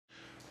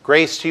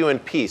Grace to you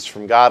and peace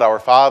from God our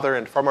Father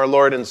and from our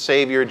Lord and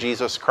Savior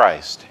Jesus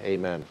Christ.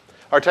 Amen.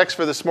 Our text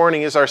for this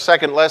morning is our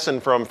second lesson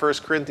from 1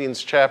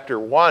 Corinthians chapter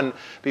 1.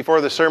 Before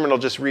the sermon, I'll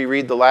just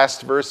reread the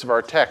last verse of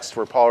our text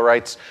where Paul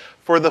writes,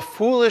 "For the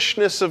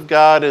foolishness of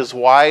God is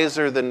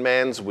wiser than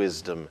man's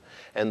wisdom,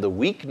 and the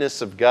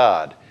weakness of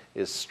God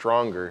is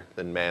stronger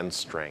than man's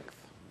strength."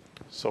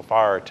 So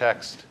far our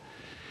text.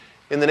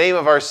 In the name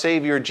of our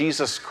Savior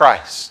Jesus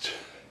Christ,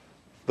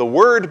 the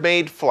Word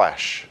made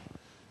flesh,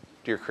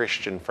 dear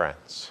Christian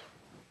friends.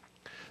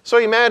 So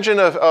imagine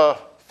a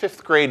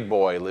fifth grade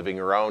boy living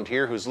around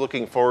here who's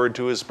looking forward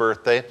to his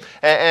birthday.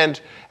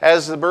 And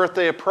as the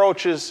birthday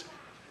approaches,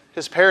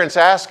 his parents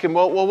ask him,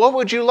 well, what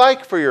would you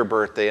like for your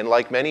birthday? And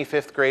like many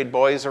fifth grade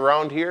boys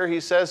around here,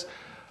 he says,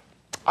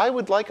 I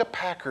would like a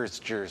Packers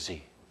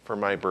jersey for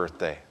my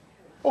birthday.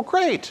 Oh,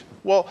 great.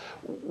 Well,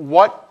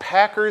 what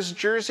Packers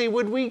jersey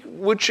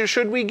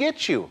should we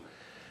get you?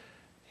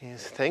 He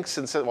thinks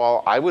and says,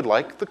 well, I would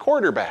like the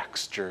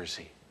quarterback's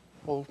jersey.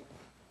 Well,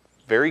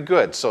 very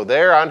good. So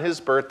there on his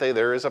birthday,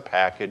 there is a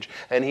package,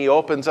 and he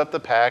opens up the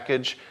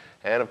package,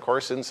 and of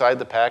course inside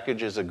the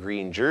package is a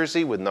green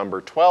jersey with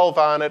number 12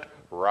 on it.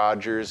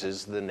 Rogers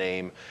is the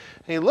name.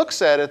 And he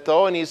looks at it,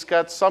 though, and he's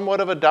got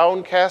somewhat of a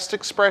downcast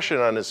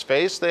expression on his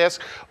face. They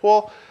ask,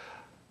 well,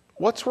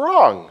 what's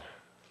wrong?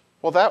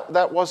 Well,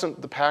 that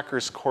wasn't the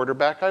Packers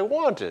quarterback I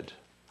wanted.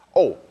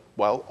 Oh,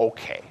 well,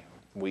 okay.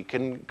 We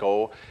can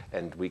go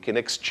and we can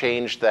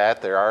exchange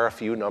that. There are a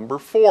few number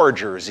 4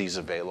 jerseys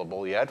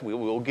available yet. We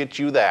will get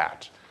you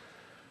that.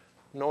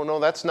 No,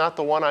 that's not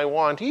the one I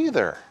want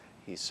either,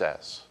 he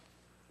says.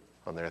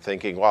 And they're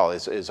thinking, well,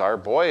 is our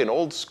boy an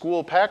old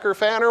school Packer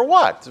fan or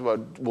what?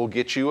 We'll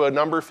get you a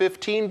number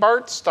 15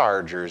 Bart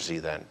Starr jersey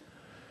then.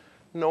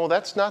 No,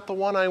 that's not the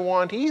one I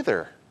want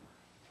either.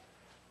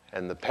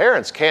 And the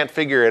parents can't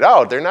figure it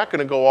out. They're not going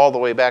to go all the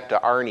way back to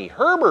Arnie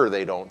Herber,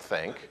 they don't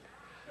think.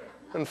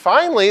 And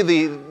finally,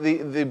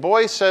 the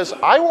boy says,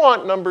 I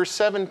want number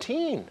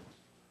 17.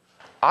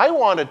 I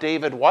want a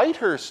David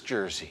Whitehurst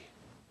jersey.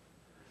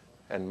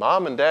 And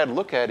mom and dad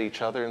look at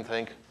each other and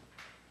think,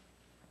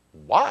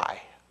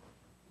 why?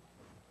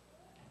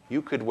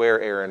 You could wear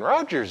Aaron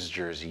Rodgers'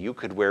 jersey. You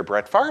could wear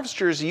Brett Favre's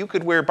jersey. You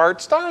could wear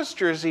Bart Starr's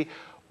jersey.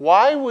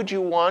 Why would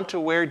you want to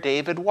wear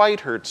David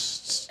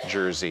Whitehurst's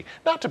jersey?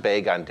 Not to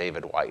bag on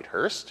David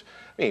Whitehurst.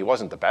 I mean, he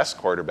wasn't the best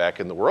quarterback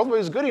in the world, but he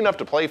was good enough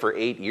to play for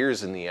 8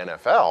 years in the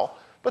NFL.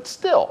 But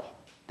still,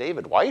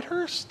 David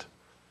Whitehurst?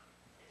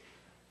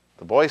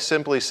 The boy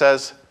simply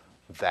says,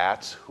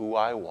 that's who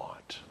I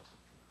want.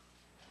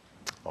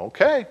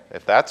 Okay,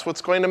 if that's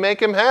what's going to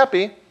make him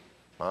happy,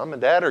 mom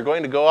and dad are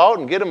going to go out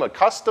and get him a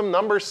custom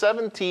number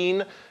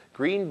 17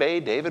 Green Bay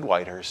David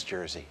Whitehurst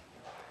jersey.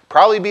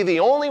 Probably be the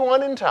only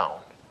one in town.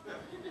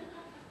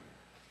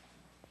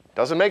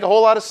 Doesn't make a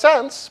whole lot of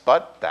sense,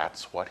 but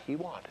that's what he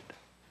wanted.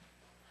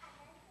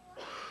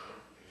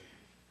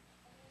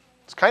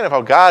 It's kind of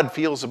how God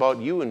feels about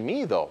you and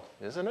me, though,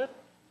 isn't it?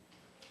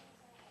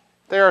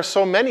 There are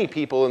so many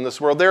people in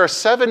this world. There are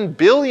 7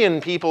 billion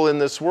people in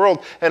this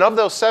world. And of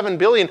those 7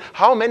 billion,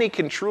 how many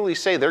can truly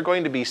say they're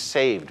going to be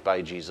saved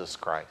by Jesus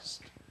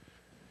Christ?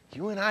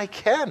 You and I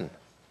can.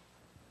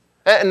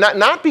 And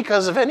not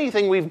because of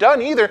anything we've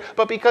done either,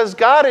 but because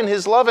God in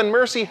His love and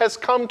mercy has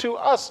come to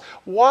us.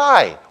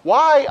 Why?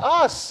 Why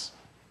us?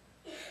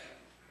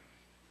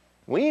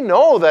 We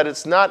know that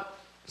it's not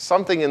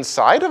something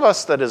inside of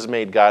us that has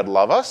made God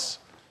love us.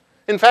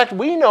 In fact,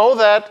 we know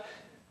that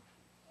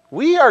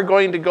we are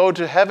going to go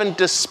to heaven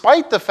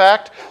despite the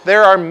fact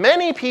there are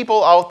many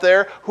people out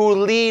there who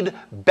lead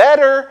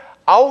better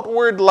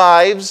outward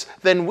lives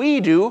than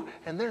we do,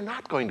 and they're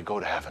not going to go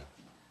to heaven.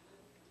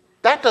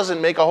 That doesn't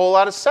make a whole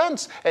lot of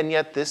sense, and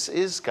yet this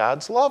is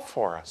God's love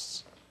for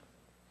us.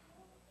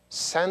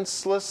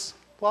 Senseless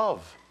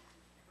love.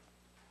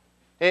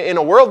 In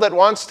a world that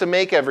wants to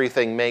make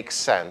everything make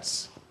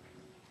sense,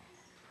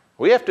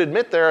 we have to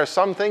admit there are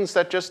some things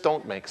that just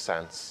don't make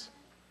sense.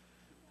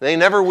 They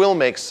never will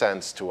make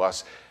sense to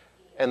us,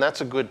 and that's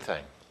a good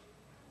thing.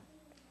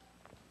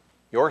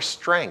 Your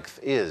strength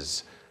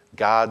is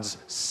God's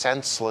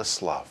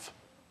senseless love.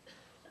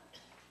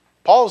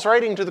 Paul's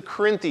writing to the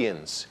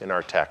Corinthians in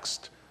our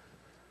text,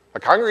 a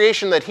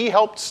congregation that he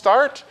helped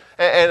start,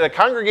 and a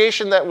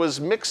congregation that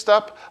was mixed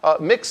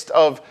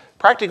of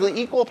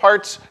practically equal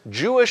parts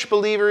Jewish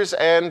believers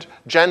and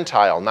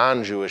Gentile,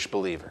 non-Jewish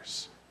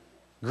believers,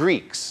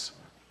 Greeks.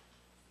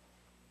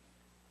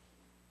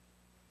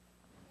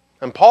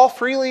 And Paul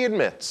freely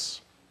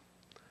admits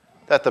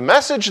that the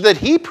message that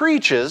he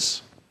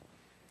preaches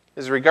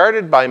is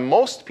regarded by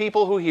most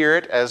people who hear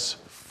it as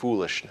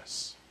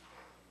foolishness.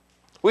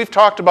 We've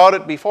talked about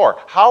it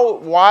before.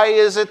 Why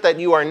is it that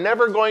you are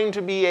never going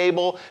to be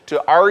able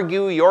to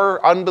argue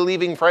your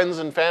unbelieving friends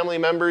and family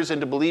members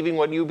into believing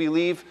what you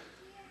believe?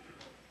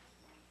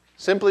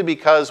 Simply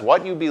because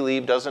what you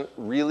believe doesn't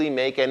really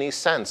make any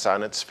sense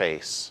on its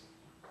face.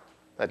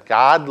 That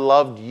God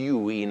loved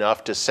you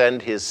enough to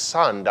send His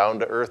Son down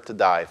to earth to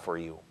die for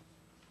you.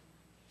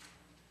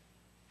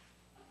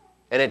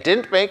 And it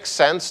didn't make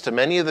sense to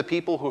many of the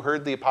people who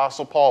heard the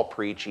Apostle Paul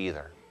preach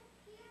either.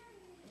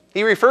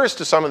 He refers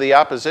to some of the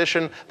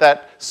opposition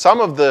that some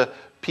of the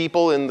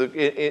people in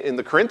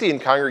the Corinthian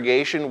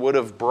congregation would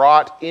have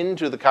brought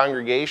into the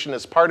congregation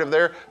as part of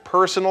their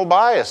personal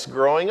bias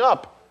growing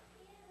up.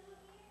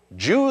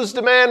 Jews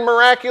demand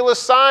miraculous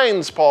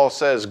signs, Paul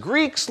says.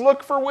 Greeks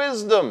look for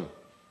wisdom.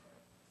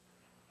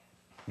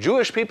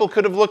 Jewish people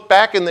could have looked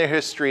back in their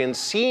history and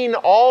seen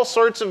all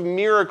sorts of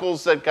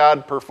miracles that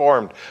God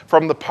performed,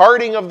 from the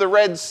parting of the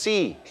Red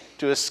Sea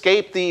to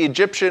escape the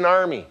Egyptian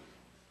army,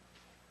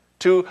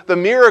 to the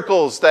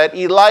miracles that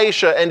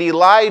Elisha and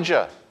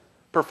Elijah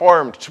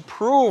performed to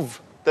prove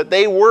that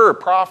they were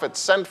prophets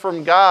sent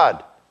from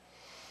God.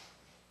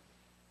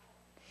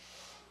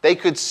 They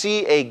could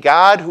see a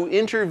God who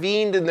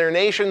intervened in their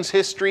nation's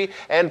history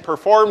and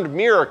performed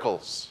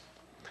miracles.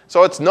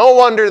 So it's no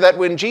wonder that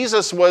when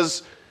Jesus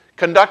was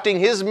conducting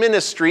his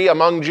ministry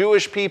among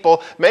Jewish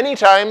people, many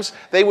times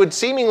they would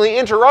seemingly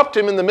interrupt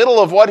him in the middle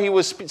of what he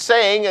was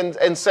saying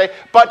and say,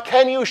 "But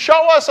can you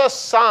show us a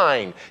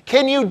sign?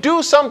 Can you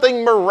do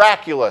something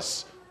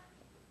miraculous?"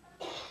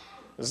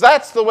 Because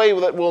that's the way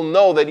that we'll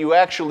know that you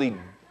actually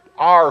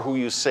are who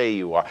you say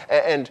you are.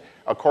 And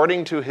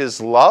according to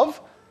his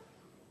love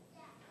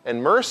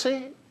and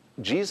mercy,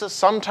 Jesus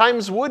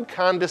sometimes would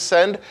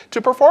condescend to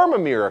perform a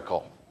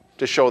miracle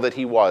to show that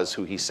he was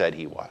who he said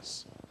he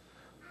was.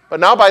 But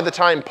now by the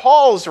time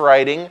Paul's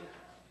writing,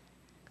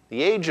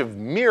 the age of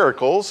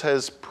miracles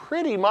has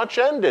pretty much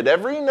ended.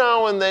 Every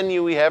now and then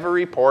we have a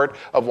report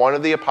of one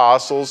of the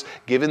apostles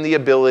given the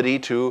ability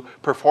to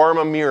perform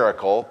a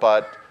miracle,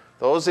 but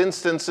those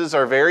instances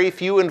are very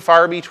few and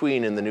far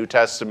between in the New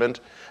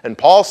Testament. And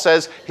Paul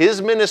says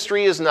his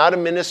ministry is not a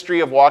ministry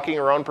of walking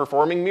around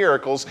performing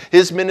miracles.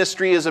 His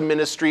ministry is a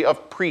ministry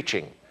of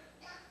preaching.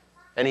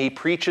 And he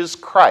preaches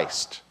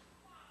Christ.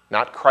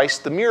 Not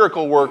Christ the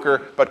miracle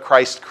worker, but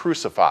Christ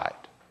crucified.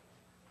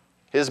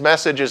 His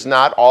message is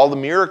not all the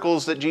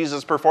miracles that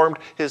Jesus performed.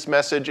 His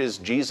message is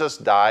Jesus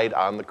died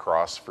on the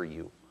cross for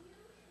you.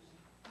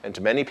 And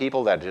to many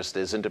people, that just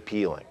isn't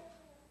appealing.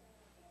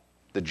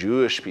 The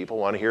Jewish people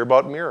want to hear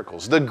about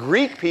miracles. The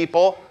Greek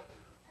people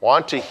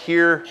want to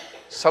hear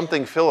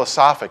something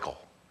philosophical.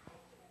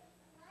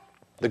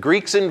 The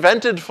Greeks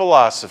invented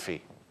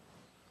philosophy.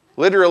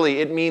 Literally,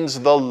 it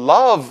means the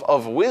love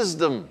of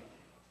wisdom.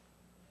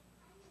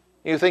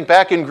 You think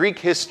back in Greek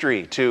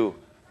history to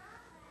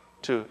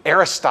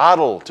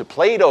Aristotle, to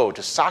Plato,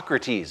 to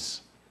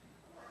Socrates.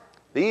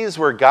 These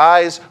were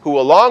guys who,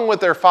 along with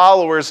their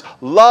followers,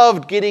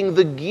 loved getting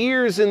the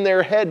gears in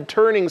their head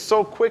turning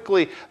so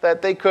quickly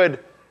that they could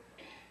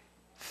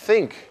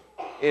think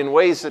in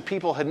ways that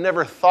people had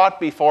never thought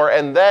before,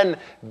 and then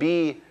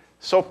be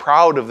so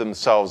proud of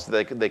themselves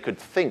that they could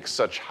think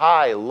such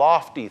high,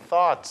 lofty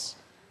thoughts.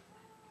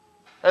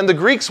 And the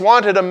Greeks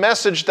wanted a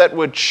message that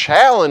would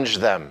challenge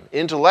them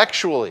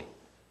intellectually,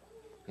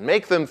 and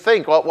make them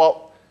think,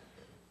 well,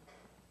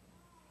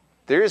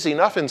 there is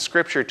enough in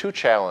Scripture to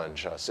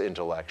challenge us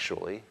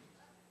intellectually,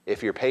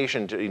 if you're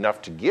patient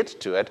enough to get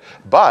to it.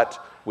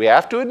 But we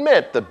have to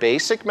admit, the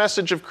basic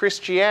message of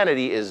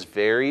Christianity is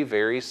very,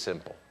 very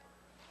simple.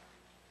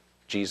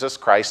 Jesus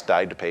Christ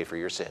died to pay for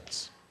your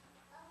sins.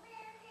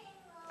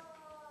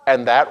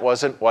 And that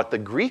wasn't what the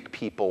Greek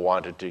people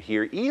wanted to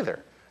hear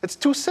either. It's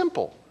too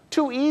simple,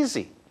 too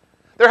easy.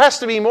 There has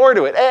to be more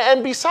to it.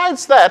 And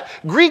besides that,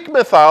 Greek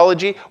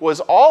mythology was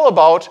all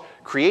about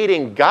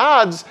creating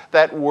gods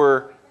that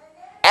were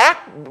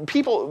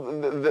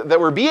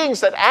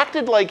beings that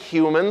acted like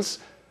humans,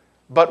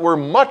 but were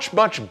much,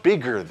 much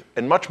bigger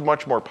and much,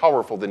 much more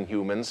powerful than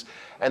humans.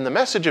 And the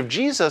message of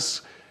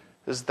Jesus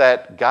is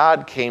that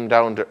God came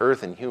down to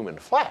earth in human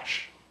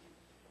flesh.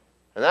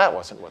 And that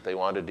wasn't what they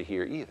wanted to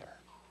hear either.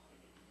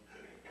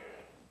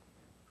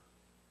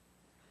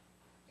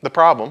 The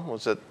problem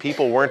was that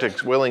people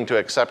weren't willing to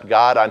accept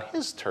God on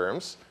his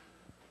terms.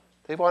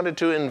 They wanted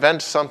to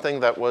invent something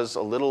that was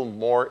a little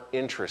more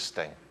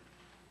interesting,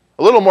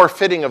 a little more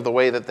fitting of the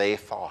way that they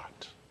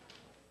thought.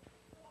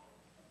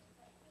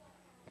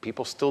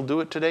 People still do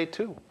it today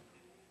too.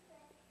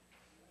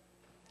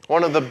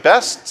 One of the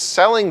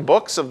best-selling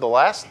books of the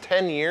last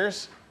 10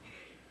 years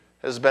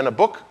has been a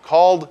book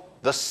called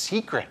The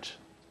Secret.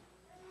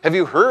 Have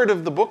you heard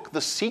of the book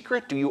The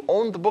Secret? Do you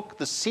own the book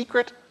The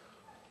Secret?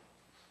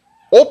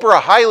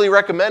 Oprah highly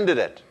recommended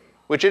it,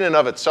 which in and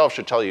of itself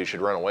should tell you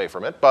should run away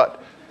from it,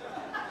 but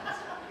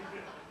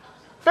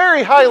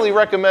very highly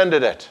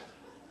recommended it.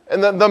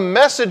 And the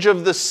message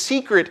of The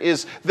Secret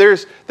is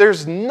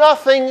there's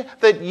nothing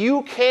that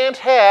you can't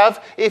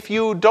have if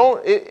you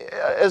don't,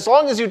 as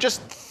long as you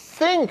just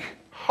think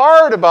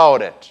hard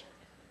about it.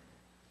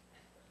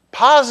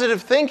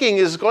 Positive thinking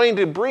is going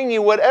to bring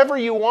you whatever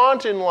you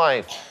want in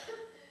life.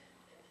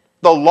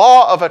 The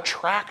law of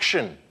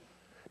attraction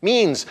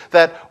means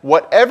that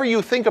whatever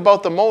you think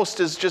about the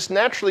most is just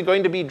naturally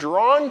going to be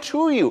drawn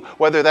to you,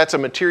 whether that's a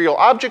material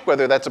object,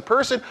 whether that's a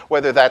person,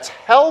 whether that's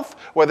health,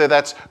 whether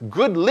that's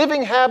good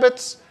living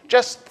habits.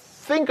 Just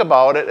think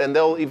about it and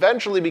they'll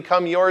eventually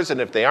become yours, and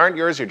if they aren't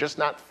yours, you're just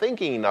not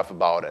thinking enough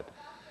about it.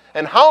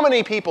 And how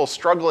many people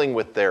struggling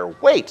with their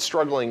weight,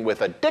 struggling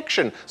with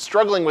addiction,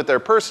 struggling with their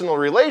personal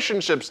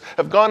relationships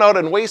have gone out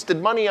and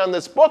wasted money on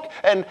this book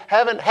and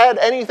haven't had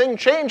anything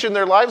change in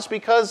their lives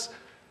because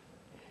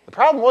the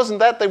problem wasn't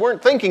that they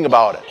weren't thinking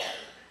about it.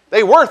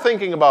 They were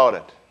thinking about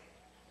it.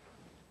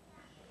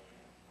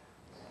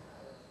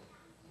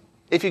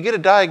 If you get a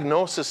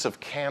diagnosis of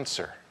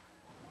cancer,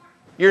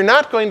 you're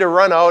not going to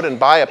run out and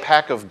buy a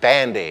pack of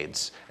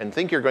Band-Aids and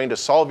think you're going to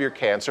solve your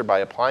cancer by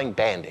applying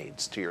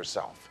Band-Aids to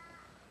yourself.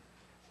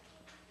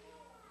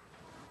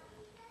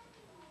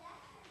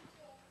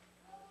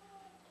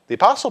 The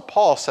Apostle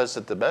Paul says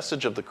that the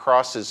message of the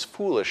cross is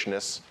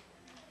foolishness,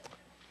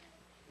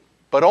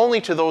 but only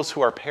to those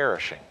who are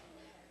perishing.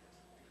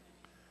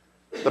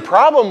 The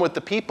problem with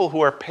the people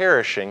who are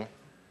perishing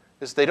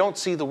is they don't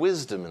see the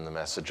wisdom in the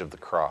message of the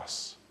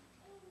cross.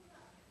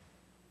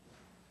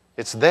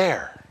 It's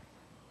there.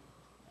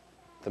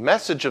 The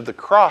message of the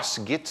cross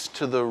gets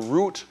to the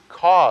root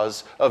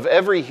cause of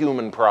every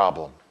human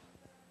problem.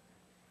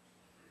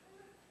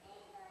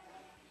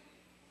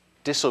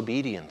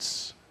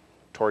 Disobedience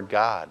toward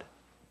God.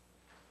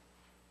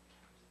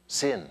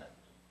 Sin.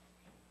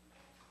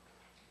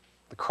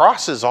 The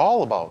cross is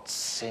all about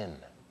sin.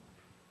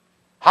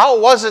 How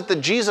was it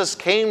that Jesus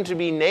came to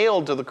be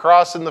nailed to the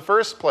cross in the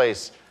first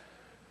place?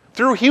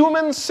 Through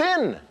human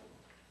sin.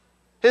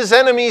 His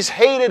enemies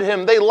hated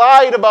him. They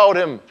lied about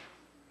him.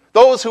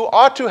 Those who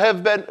ought to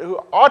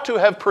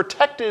have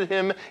protected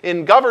him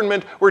in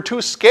government were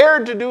too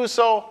scared to do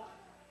so.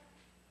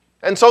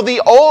 And so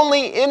the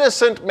only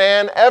innocent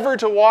man ever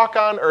to walk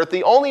on earth,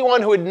 the only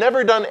one who had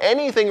never done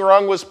anything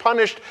wrong, was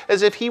punished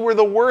as if he were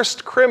the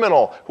worst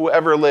criminal who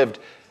ever lived.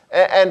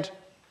 And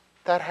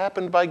that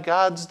happened by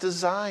God's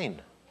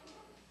design,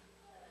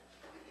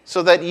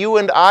 so that you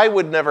and I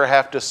would never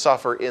have to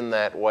suffer in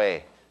that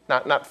way.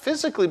 Not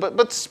physically,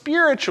 but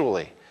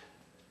spiritually.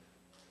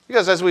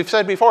 Because as we've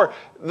said before,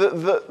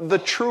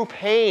 the true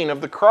pain of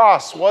the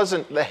cross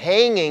wasn't the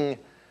hanging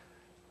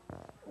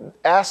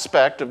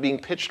aspect of being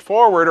pitched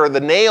forward or the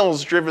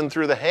nails driven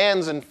through the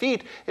hands and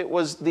feet. It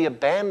was the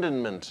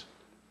abandonment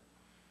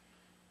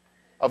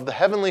of the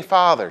Heavenly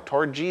Father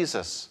toward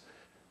Jesus,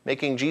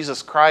 making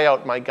Jesus cry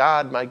out, my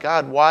God,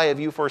 why have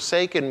you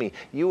forsaken me?"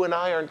 You and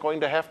I aren't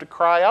going to have to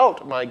cry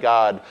out, my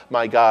God,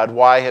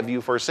 why have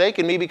you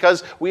forsaken me?"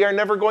 because we are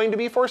never going to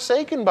be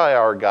forsaken by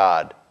our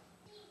God.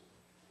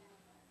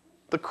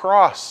 The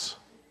cross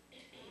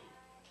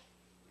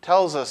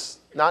tells us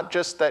not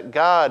just that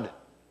God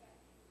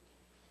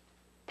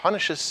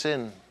punishes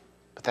sin,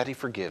 but that he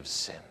forgives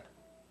sin.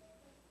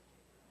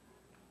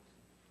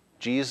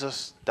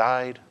 Jesus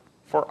died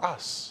for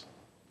us.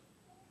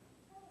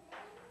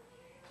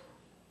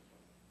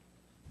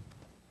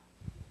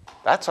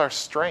 That's our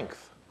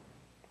strength.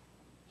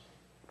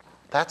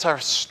 That's our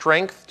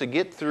strength to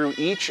get through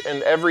each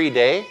and every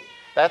day.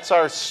 That's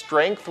our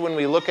strength when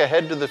we look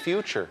ahead to the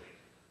future.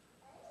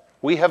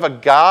 We have a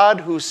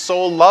God who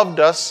so loved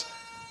us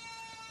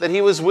that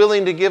he was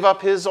willing to give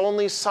up his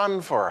only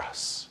Son for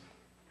us.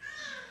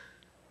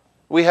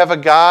 We have a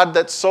God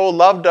that so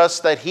loved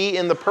us that he,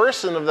 in the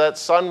person of that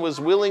Son, was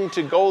willing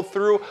to go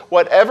through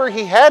whatever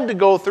he had to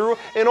go through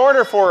in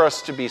order for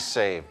us to be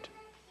saved.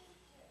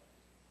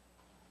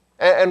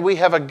 And we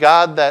have a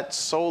God that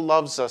so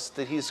loves us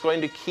that he's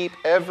going to keep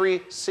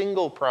every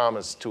single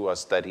promise to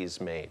us that he's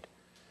made,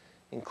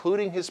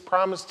 including his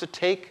promise to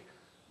take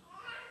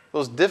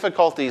those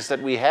difficulties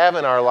that we have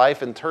in our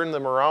life and turn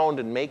them around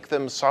and make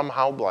them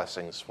somehow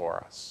blessings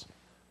for us.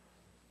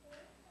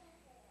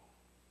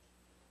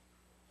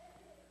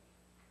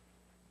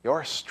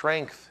 Your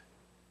strength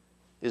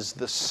is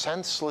the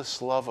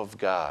senseless love of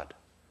God,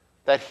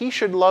 that he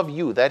should love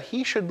you, that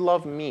he should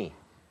love me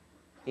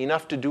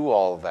enough to do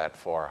all of that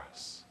for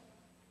us.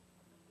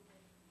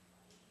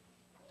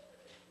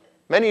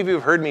 Many of you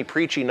have heard me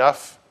preach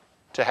enough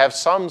to have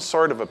some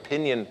sort of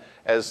opinion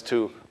as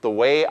to the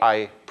way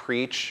I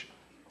preach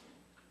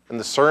and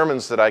the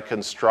sermons that I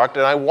construct,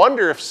 and I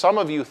wonder if some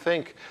of you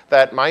think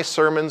that my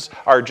sermons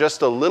are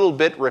just a little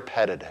bit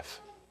repetitive.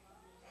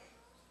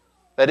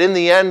 That in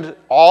the end,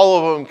 all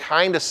of them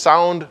kind of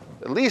sound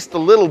at least a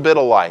little bit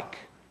alike.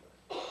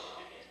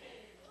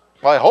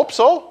 Well, I hope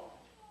so.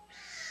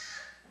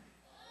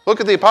 Look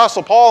at the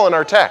Apostle Paul in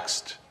our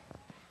text.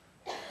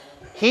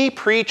 He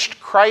preached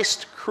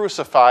Christ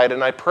crucified,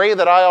 and I pray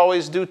that I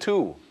always do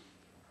too.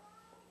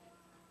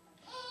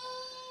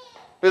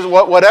 Because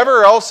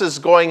whatever else is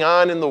going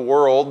on in the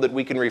world that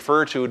we can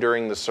refer to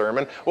during the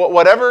sermon,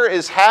 whatever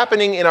is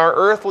happening in our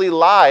earthly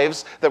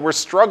lives that we're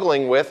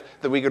struggling with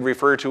that we could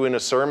refer to in a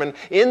sermon,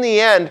 in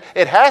the end,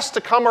 it has to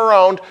come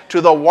around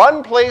to the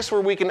one place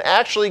where we can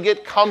actually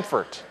get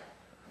comfort,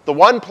 the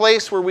one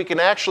place where we can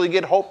actually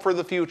get hope for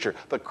the future,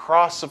 the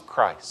cross of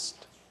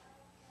Christ.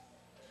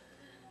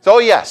 So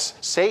yes,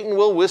 Satan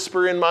will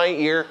whisper in my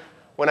ear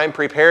when I'm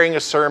preparing a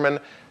sermon,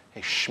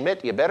 "Hey,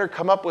 Schmidt, you better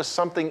come up with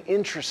something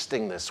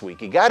interesting this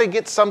week. You got to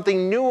get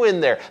something new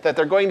in there that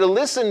they're going to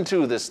listen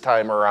to this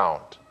time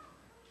around."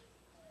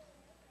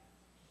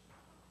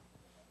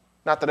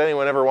 Not that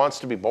anyone ever wants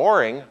to be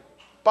boring,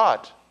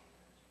 but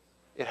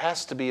It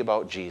has to be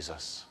about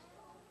Jesus.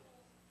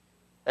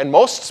 And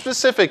most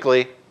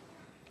specifically,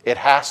 it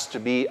has to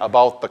be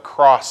about the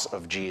cross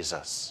of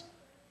Jesus.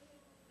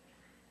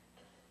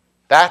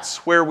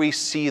 That's where we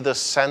see the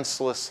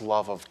senseless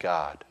love of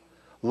God.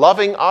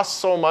 Loving us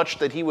so much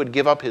that he would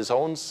give up his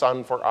own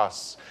Son for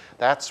us.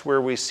 That's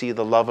where we see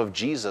the love of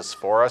Jesus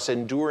for us,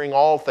 enduring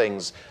all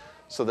things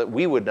so that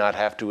we would not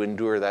have to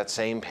endure that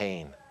same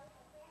pain.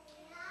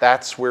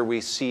 That's where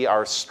we see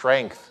our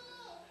strength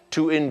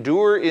to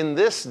endure in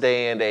this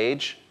day and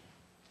age.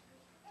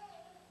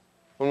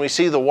 When we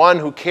see the one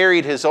who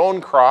carried his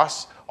own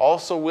cross,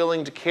 also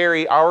willing to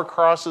carry our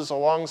crosses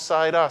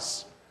alongside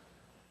us.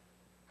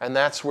 And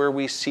that's where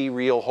we see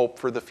real hope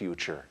for the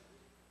future.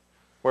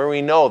 Where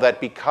we know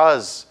that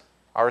because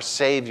our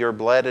Savior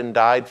bled and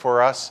died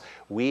for us,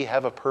 we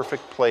have a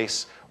perfect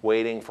place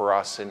waiting for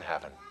us in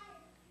heaven.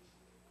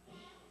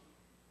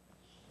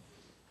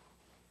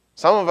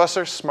 Some of us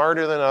are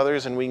smarter than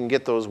others, and we can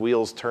get those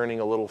wheels turning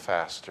a little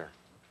faster.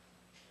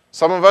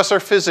 Some of us are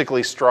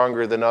physically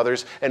stronger than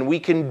others, and we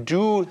can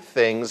do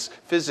things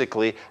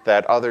physically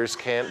that others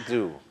can't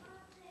do.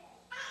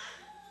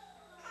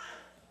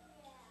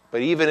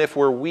 But even if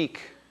we're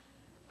weak,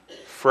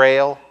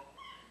 frail,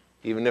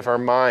 even if our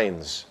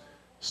minds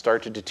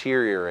start to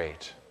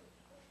deteriorate,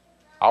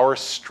 our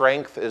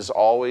strength is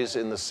always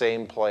in the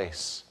same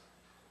place.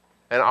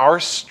 And our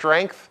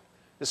strength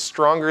is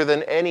stronger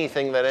than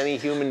anything that any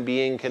human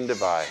being can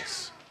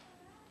devise.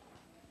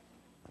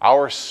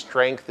 Our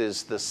strength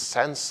is the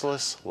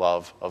senseless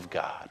love of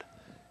God.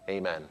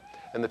 Amen.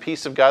 And the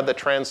peace of God that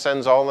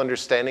transcends all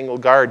understanding will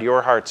guard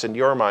your hearts and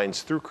your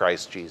minds through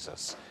Christ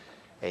Jesus.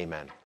 Amen.